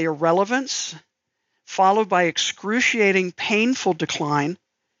 followed by irrelevance, followed by excruciating, painful decline,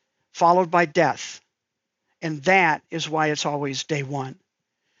 followed by death. And that is why it's always day one.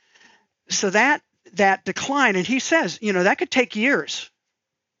 So that decline, and he says, that could take years,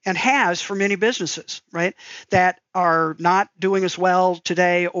 and has for many businesses, right, that are not doing as well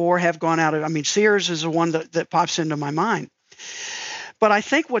today or have gone out of, Sears is the one that pops into my mind. But I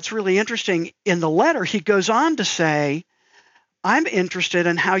think what's really interesting in the letter, he goes on to say, I'm interested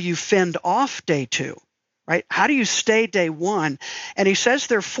in how you fend off day two, right? How do you stay day one? And he says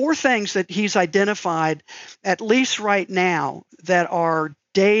there are 4 things that he's identified, at least right now, that are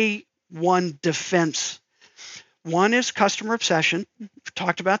day one defense. 1 is customer obsession. We've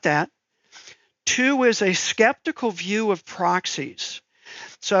talked about that. 2 is a skeptical view of proxies.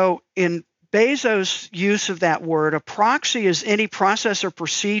 So in Bezos' use of that word, a proxy is any process or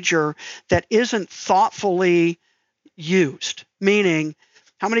procedure that isn't thoughtfully used, meaning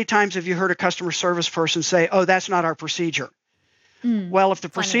how many times have you heard a customer service person say, oh, that's not our procedure? Well, if the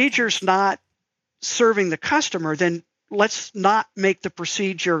procedure's not serving the customer, then let's not make the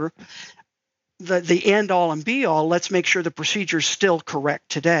procedure the end all and be all. Let's make sure the procedure is still correct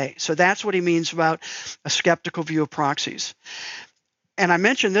today. So that's what he means about a skeptical view of proxies. And I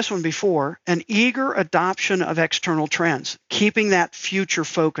mentioned this one before, an eager adoption of external trends, keeping that future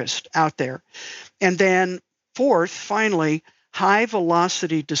focused out there. And then 4th, finally, high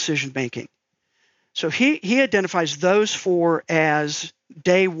velocity decision making. So he identifies those 4 as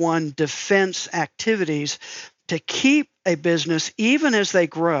day one defense activities to keep a business, even as they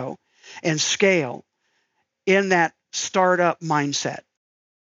grow and scale, in that startup mindset.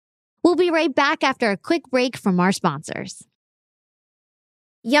 We'll be right back after a quick break from our sponsors.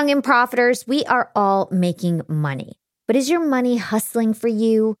 Young and profiters, we are all making money. But is your money hustling for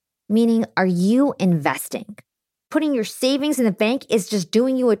you? Meaning, are you investing? Putting your savings in the bank is just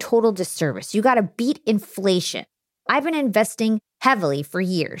doing you a total disservice. You got to beat inflation. I've been investing heavily for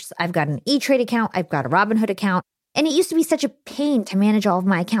years. I've got an E-Trade account. I've got a Robinhood account. And it used to be such a pain to manage all of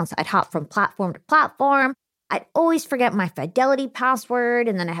my accounts. I'd hop from platform to platform. I'd always forget my Fidelity password,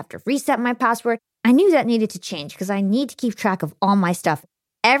 and then I have to reset my password. I knew that needed to change because I need to keep track of all my stuff.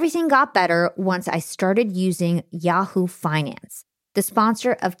 Everything got better once I started using Yahoo Finance, the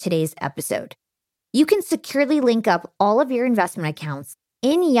sponsor of today's episode. You can securely link up all of your investment accounts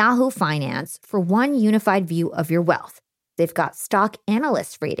in Yahoo Finance for one unified view of your wealth. They've got stock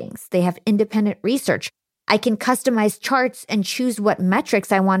analyst ratings. They have independent research. I can customize charts and choose what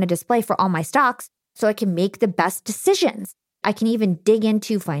metrics I want to display for all my stocks so I can make the best decisions. I can even dig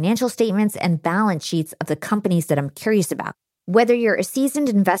into financial statements and balance sheets of the companies that I'm curious about. Whether you're a seasoned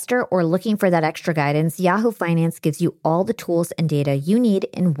investor or looking for that extra guidance, Yahoo Finance gives you all the tools and data you need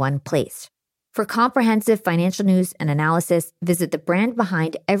in one place. For comprehensive financial news and analysis, visit the brand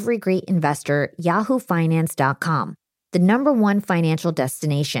behind every great investor, yahoofinance.com, the #1 financial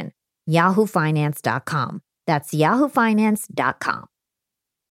destination, yahoofinance.com. That's yahoofinance.com.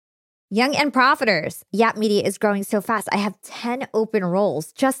 Young and profiters, Yap Media is growing so fast. I have 10 open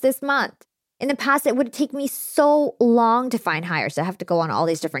roles just this month. In the past, it would take me so long to find hires. I have to go on all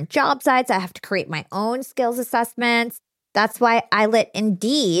these different job sites. I have to create my own skills assessments. That's why I let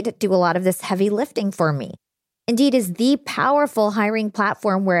Indeed do a lot of this heavy lifting for me. Indeed is the powerful hiring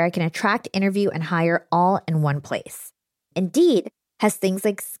platform where I can attract, interview, and hire all in one place. Indeed has things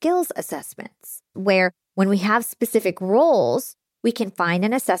like skills assessments, where when we have specific roles, we can find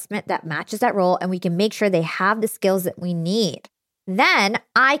an assessment that matches that role and we can make sure they have the skills that we need. Then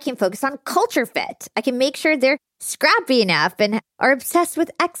I can focus on culture fit. I can make sure they're scrappy enough and are obsessed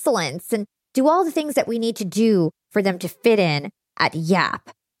with excellence and do all the things that we need to do for them to fit in at Yap.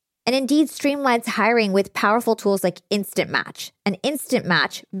 And Indeed streamlines hiring with powerful tools like Instant Match. An Instant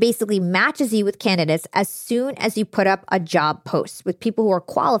Match basically matches you with candidates as soon as you put up a job post with people who are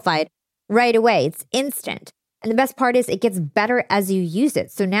qualified right away. It's instant. And the best part is it gets better as you use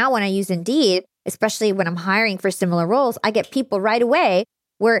it. So now when I use Indeed, especially when I'm hiring for similar roles, I get people right away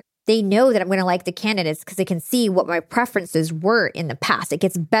where they know that I'm going to like the candidates because they can see what my preferences were in the past. It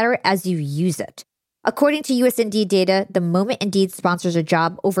gets better as you use it. According to US Indeed data, the moment Indeed sponsors a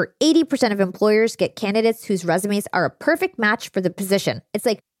job, over 80% of employers get candidates whose resumes are a perfect match for the position. It's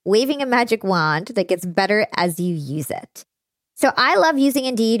like waving a magic wand that gets better as you use it. So I love using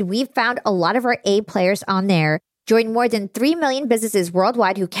Indeed. We've found a lot of our A players on there. Join more than 3 million businesses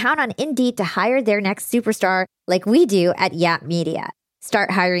worldwide who count on Indeed to hire their next superstar like we do at Yap Media.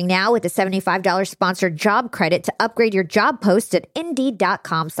 Start hiring now with a $75 sponsored job credit to upgrade your job post at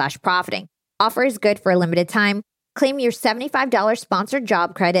Indeed.com/profiting. Offer is good for a limited time. Claim your $75 sponsored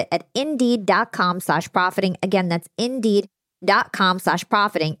job credit at Indeed.com/profiting. Again, that's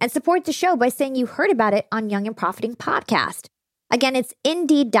Indeed.com/profiting. And support the show by saying you heard about it on Young and Profiting Podcast. Again, it's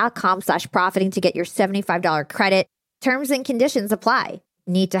Indeed.com/profiting to get your $75 credit. Terms and conditions apply.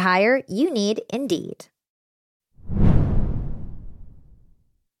 Need to hire? You need Indeed.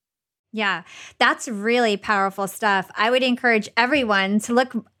 Yeah, that's really powerful stuff. I would encourage everyone to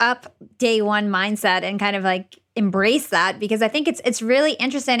look up day one mindset and kind of like embrace that, because I think it's really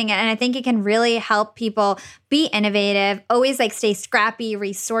interesting and I think it can really help people be innovative, always like stay scrappy,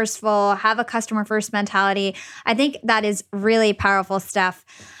 resourceful, have a customer first mentality. I think that is really powerful stuff.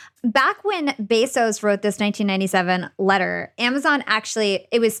 Back when Bezos wrote this 1997 letter, Amazon actually,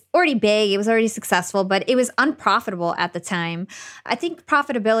 it was already big, it was already successful, but it was unprofitable at the time. I think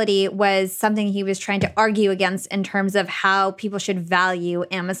profitability was something he was trying to argue against in terms of how people should value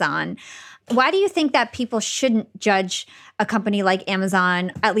Amazon. Why do you think that people shouldn't judge a company like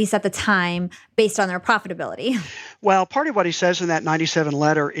Amazon, at least at the time, based on their profitability? Well, part of what he says in that 97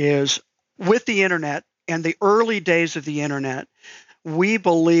 letter is, with the internet and the early days of the internet, we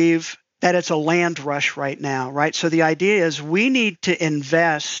believe that it's a land rush right now, right? So the idea is we need to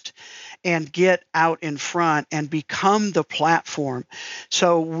invest and get out in front and become the platform.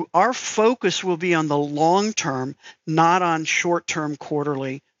 So our focus will be on the long term, not on short-term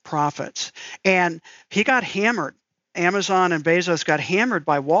quarterly profits. And he got hammered. Amazon and Bezos got hammered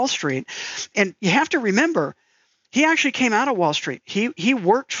by Wall Street. And you have to remember, he actually came out of Wall Street. He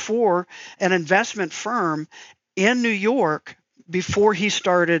worked for an investment firm in New York before he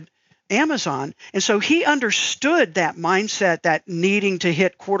started Amazon. And so he understood that mindset, that needing to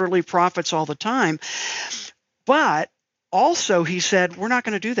hit quarterly profits all the time. But also he said, we're not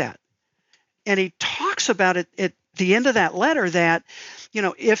going to do that. And he talks about it at the end of that letter that,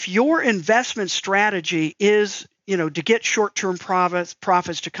 if your investment strategy is, to get short-term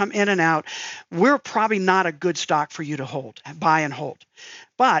profits to come in and out, we're probably not a good stock for you to buy and hold.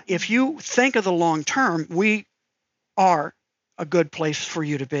 But if you think of the long term, we are a good place for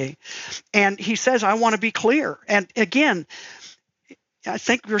you to be. And he says, I want to be clear. And again, I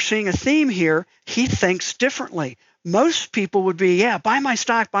think we're seeing a theme here. He thinks differently. Most people would be, buy my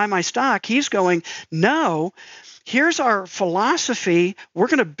stock, buy my stock. He's going, no, here's our philosophy. We're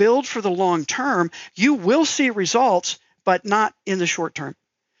going to build for the long term. You will see results, but not in the short term.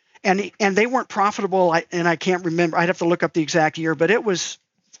 And they weren't profitable. I can't remember. I'd have to look up the exact year, but it was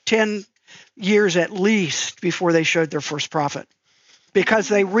 10 years at least before they showed their first profit, because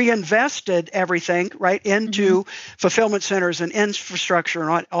they reinvested everything right into fulfillment centers and infrastructure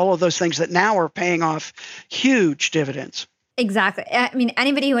and all of those things that now are paying off huge dividends. Exactly. I mean,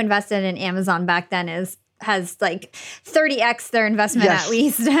 anybody who invested in Amazon back then has like 30x their investment at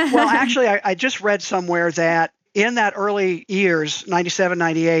least. Well, actually, I just read somewhere that in that early years, 97,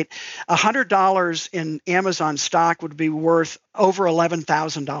 98, $100 in Amazon stock would be worth over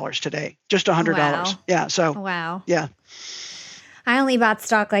 $11,000 today. Just $100. Wow. Yeah. So, wow. Yeah. I only bought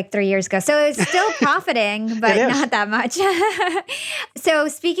stock like 3 years ago. So it's still profiting, but not that much. So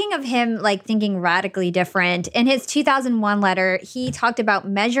speaking of him like thinking radically different, in his 2001 letter, he talked about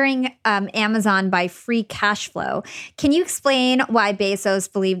measuring Amazon by free cash flow. Can you explain why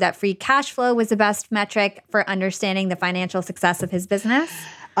Bezos believed that free cash flow was the best metric for understanding the financial success of his business?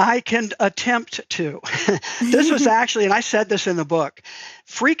 I can attempt to. This was actually, and I said this in the book,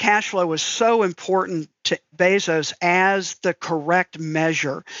 free cash flow was so important to Bezos as the correct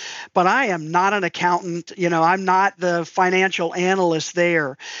measure. But I am not an accountant. I'm not the financial analyst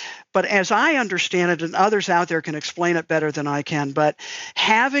there. But as I understand it, and others out there can explain it better than I can, but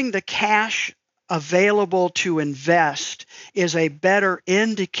having the cash available to invest is a better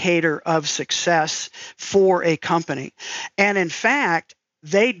indicator of success for a company. And in fact,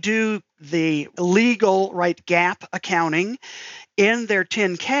 they do the legal, GAAP accounting in their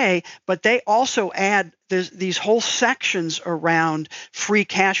 10K, but they also add these whole sections around free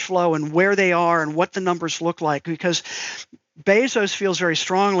cash flow and where they are and what the numbers look like, because Bezos feels very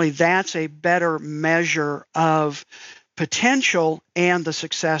strongly that's a better measure of potential and the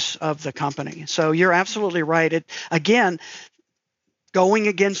success of the company. So you're absolutely right. It, again, going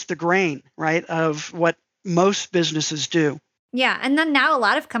against the grain, right, of what most businesses do. Yeah. And then now a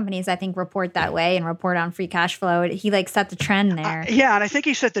lot of companies, I think, report that way and report on free cash flow. He set the trend there. Yeah. And I think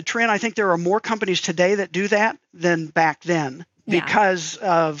he set the trend. I think there are more companies today that do that than back then because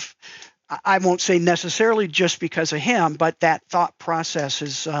of, I won't say necessarily just because of him, but that thought process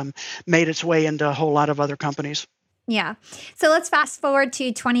has made its way into a whole lot of other companies. Yeah. So let's fast forward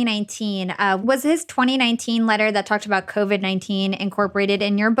to 2019. Was his 2019 letter that talked about COVID-19 incorporated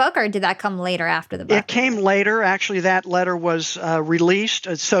in your book, or did that come later after the book? It came later. Actually, that letter was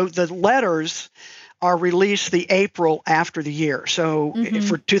released. So the letters are released the April after the year. So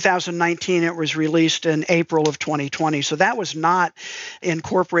for 2019, it was released in April of 2020. So that was not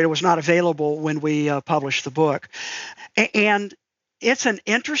incorporated, was not available when we published the book. And it's an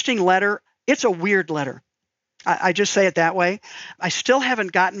interesting letter. It's a weird letter. I just say it that way. I still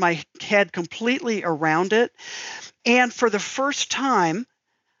haven't gotten my head completely around it. And for the first time,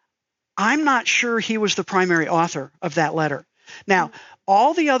 I'm not sure he was the primary author of that letter. Now,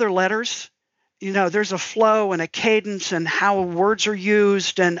 all the other letters, there's a flow and a cadence and how words are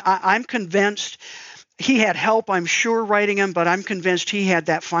used. And I'm convinced he had help, I'm sure, writing them, but I'm convinced he had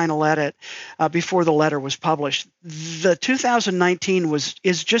that final edit before the letter was published. The 2019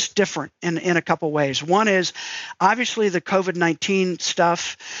 is just different in a couple ways. One is obviously the COVID-19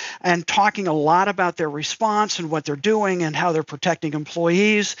 stuff and talking a lot about their response and what they're doing and how they're protecting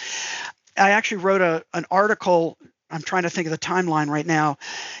employees. I actually wrote an article. I'm trying to think of the timeline right now.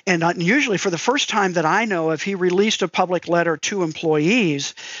 And unusually, for the first time that I know of, he released a public letter to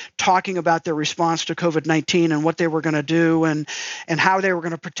employees talking about their response to COVID-19 and what they were going to do and how they were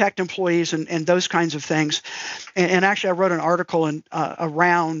going to protect employees and those kinds of things. And actually, I wrote an article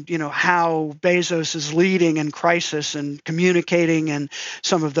around, how Bezos is leading in crisis and communicating and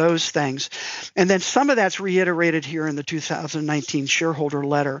some of those things. And then some of that's reiterated here in the 2019 shareholder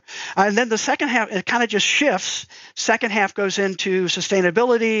letter. And then the second half, it kind of just shifts. Second half goes into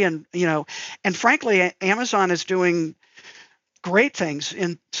sustainability and frankly, Amazon is doing great things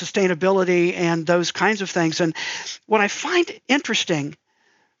in sustainability and those kinds of things. And what I find interesting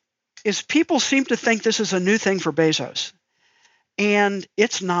is people seem to think this is a new thing for Bezos, and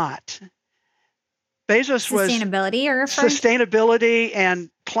it's not. Bezos was sustainability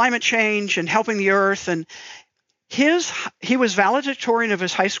and climate change and helping the earth, and he was valedictorian of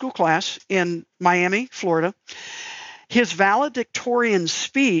his high school class in Miami, Florida. His valedictorian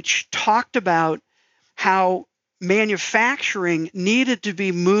speech talked about how manufacturing needed to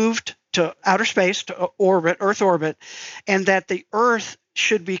be moved to outer space, to Earth orbit, and that the Earth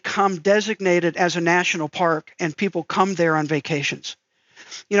should become designated as a national park and people come there on vacations.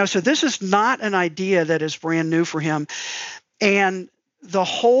 So this is not an idea that is brand new for him. And the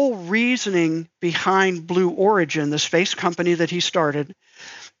whole reasoning behind Blue Origin, the space company that he started,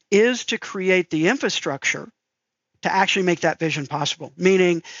 is to create the infrastructure to actually make that vision possible,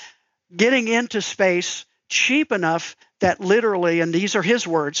 meaning getting into space cheap enough that literally, and these are his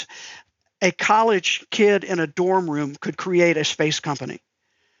words, a college kid in a dorm room could create a space company.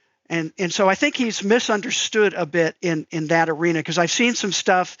 And so I think he's misunderstood a bit in that arena, because I've seen some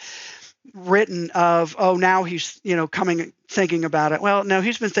stuff written of, now he's, thinking about it. Well, no,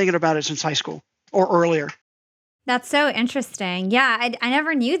 he's been thinking about it since high school or earlier. That's so interesting. Yeah, I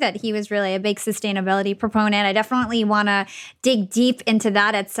never knew that he was really a big sustainability proponent. I definitely want to dig deep into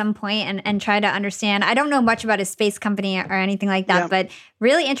that at some point and try to understand. I don't know much about his space company or anything like that, but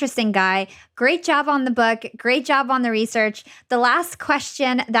really interesting guy. Great job on the book. Great job on the research. The last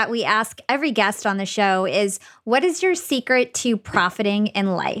question that we ask every guest on the show is, what is your secret to profiting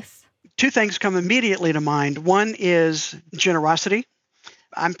in life? Two things come immediately to mind. One is generosity.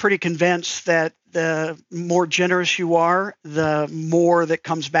 I'm pretty convinced that the more generous you are, the more that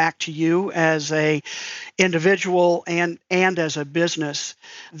comes back to you as a individual and as a business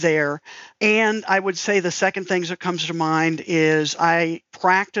there. And I would say the second thing that comes to mind is I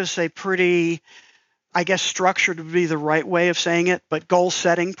practice a pretty, I guess structured would be the right way of saying it, but goal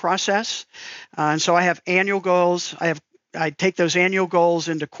setting process. And so I have annual goals. I take those annual goals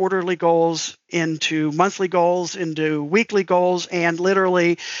into quarterly goals, into monthly goals, into weekly goals, and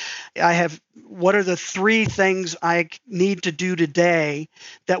literally I have what are the 3 things I need to do today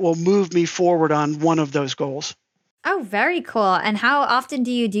that will move me forward on one of those goals. Oh, very cool. And how often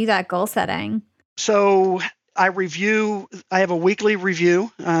do you do that goal setting? So I have a weekly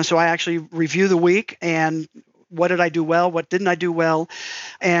review. So I actually review the week and what did I do well, what didn't I do well,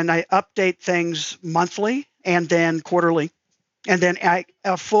 and I update things monthly and then quarterly, and then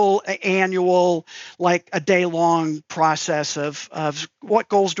a full annual, like a day-long process of what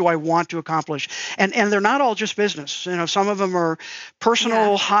goals do I want to accomplish, and they're not all just business. Some of them are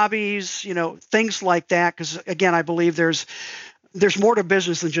personal hobbies, things like that. Because again, I believe there's more to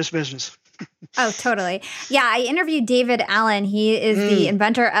business than just business. Oh, totally. Yeah, I interviewed David Allen. He is the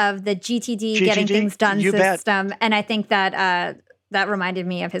inventor of the GTD, Getting Things Done system. Bet. And I think that that reminded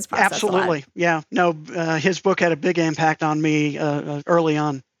me of his process. Absolutely. Yeah. No, his book had a big impact on me early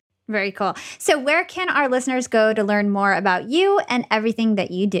on. Very cool. So where can our listeners go to learn more about you and everything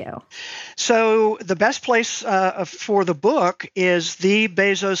that you do? So the best place for the book is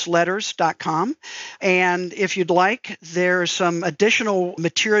thebezosletters.com. And if you'd like, there's some additional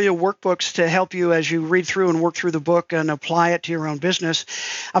material workbooks to help you as you read through and work through the book and apply it to your own business.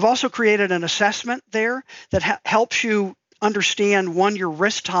 I've also created an assessment there that helps you understand, one, your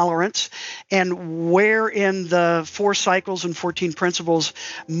risk tolerance and where in the 4 cycles and 14 principles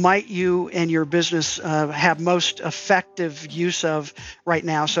might you and your business have most effective use of right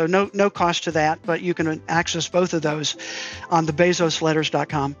now. So no cost to that, but you can access both of those on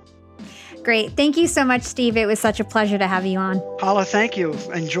thebezosletters.com. Great. Thank you so much, Steve. It was such a pleasure to have you on. Paula, thank you.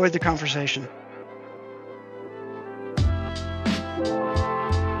 Enjoyed the conversation.